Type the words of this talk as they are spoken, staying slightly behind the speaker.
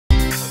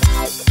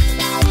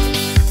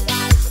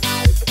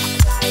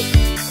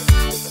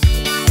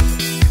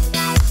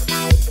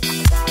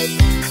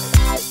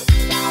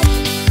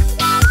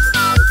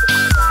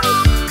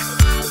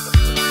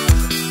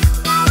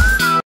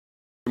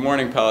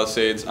morning,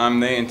 Palisades. I'm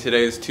Nate, and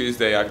today is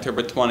Tuesday,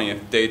 October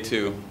 20th, day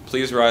 2.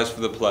 Please rise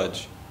for the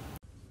pledge.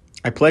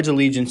 I pledge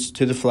allegiance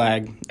to the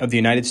flag of the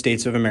United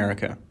States of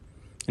America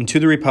and to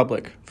the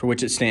republic for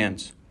which it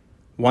stands,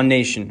 one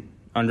nation,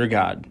 under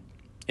God,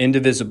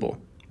 indivisible,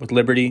 with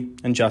liberty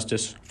and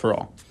justice for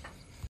all.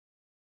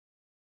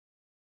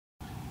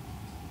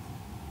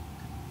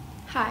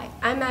 Hi,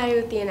 I'm Maddie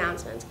with the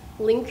announcements.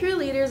 Link Crew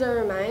leaders are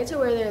reminded to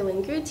wear their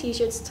Link Crew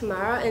t-shirts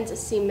tomorrow and to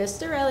see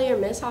Mr. Relly or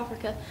Miss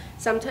Africa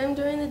sometime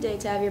during the day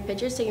to have your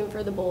pictures taken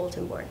for the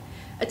bulletin board.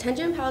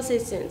 Attention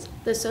Palisades students,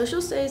 the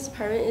Social Studies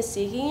Department is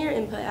seeking your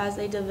input as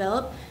they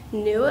develop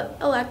new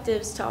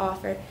electives to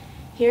offer.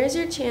 Here's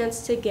your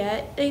chance to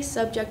get a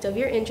subject of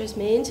your interest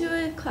made into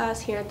a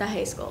class here at the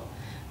high school.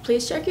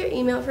 Please check your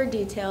email for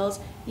details.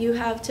 You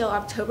have till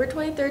October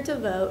 23rd to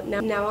vote.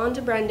 Now on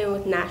to Brendan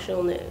with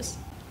National News.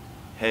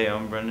 Hey,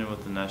 I'm Brendan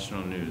with the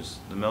National News.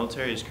 The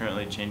military is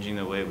currently changing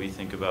the way we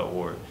think about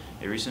war.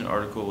 A recent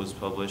article was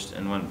published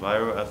and went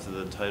viral after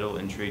the title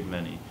intrigued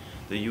many.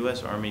 The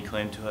U.S. Army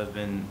claimed to have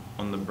been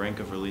on the brink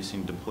of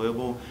releasing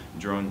deployable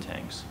drone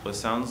tanks. What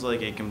sounds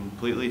like a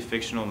completely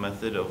fictional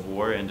method of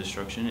war and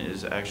destruction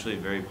is actually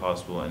very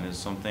possible and is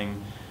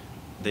something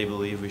they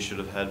believe we should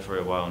have had for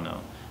a while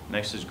now.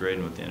 Next is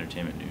Graydon with the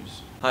Entertainment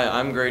News. Hi,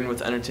 I'm Graydon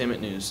with Entertainment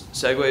News.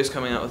 Segway is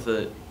coming out with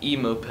an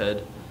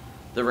e-moped.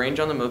 The range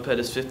on the moped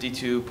is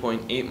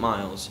 52.8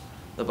 miles.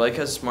 The bike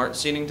has smart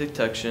seating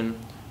detection,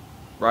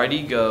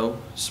 Ride Go,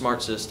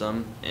 smart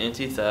system,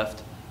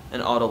 anti-theft,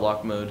 and auto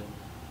lock mode.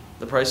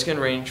 The price can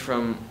range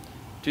from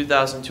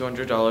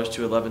 $2,200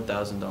 to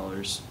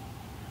 $11,000.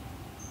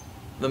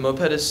 The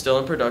moped is still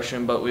in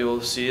production, but we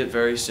will see it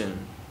very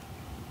soon.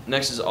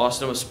 Next is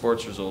Austin with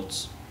sports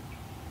results.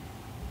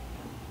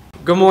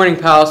 Good morning,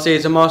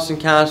 Palisades. I'm Austin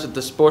Cass with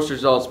the sports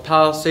results.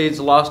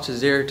 Palisades lost to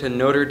 0 to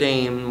Notre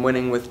Dame,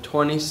 winning with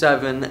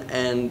 27.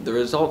 And the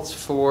results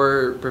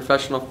for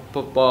professional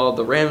football: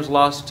 the Rams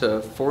lost to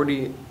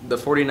the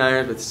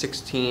 49ers with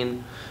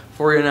 16.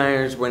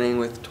 49ers winning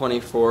with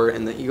 24,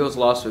 and the Eagles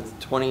lost with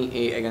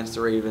 28 against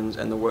the Ravens,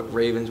 and the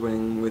Ravens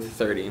winning with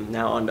 30.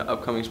 Now on to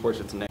upcoming sports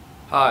with Nick.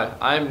 Hi,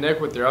 I am Nick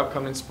with your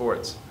upcoming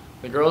sports.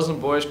 The girls and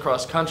boys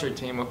cross country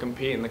team will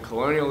compete in the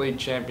Colonial League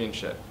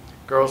Championship.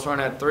 Girls run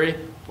at 3,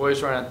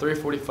 boys run at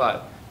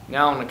 3:45.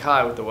 Now on to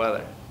Kai with the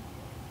weather.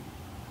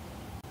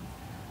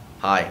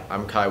 Hi,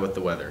 I'm Kai with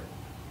the weather.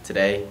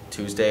 Today,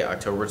 Tuesday,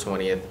 October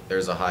 20th,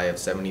 there's a high of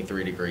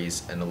 73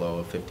 degrees and a low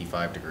of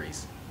 55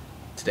 degrees.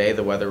 Today,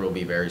 the weather will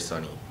be very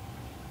sunny.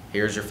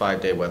 Here's your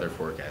 5-day weather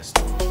forecast.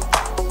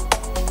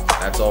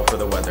 That's all for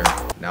the weather.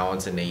 Now on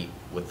to Nate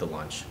with the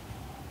lunch.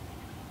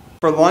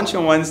 For lunch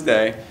on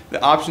Wednesday,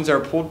 the options are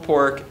pulled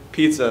pork,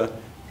 pizza,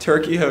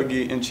 turkey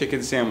hoagie, and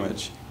chicken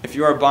sandwich. If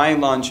you are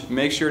buying lunch,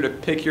 make sure to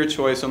pick your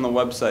choice on the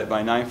website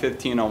by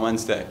 9:15 on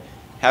Wednesday.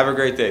 Have a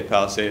great day,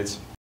 Palisades.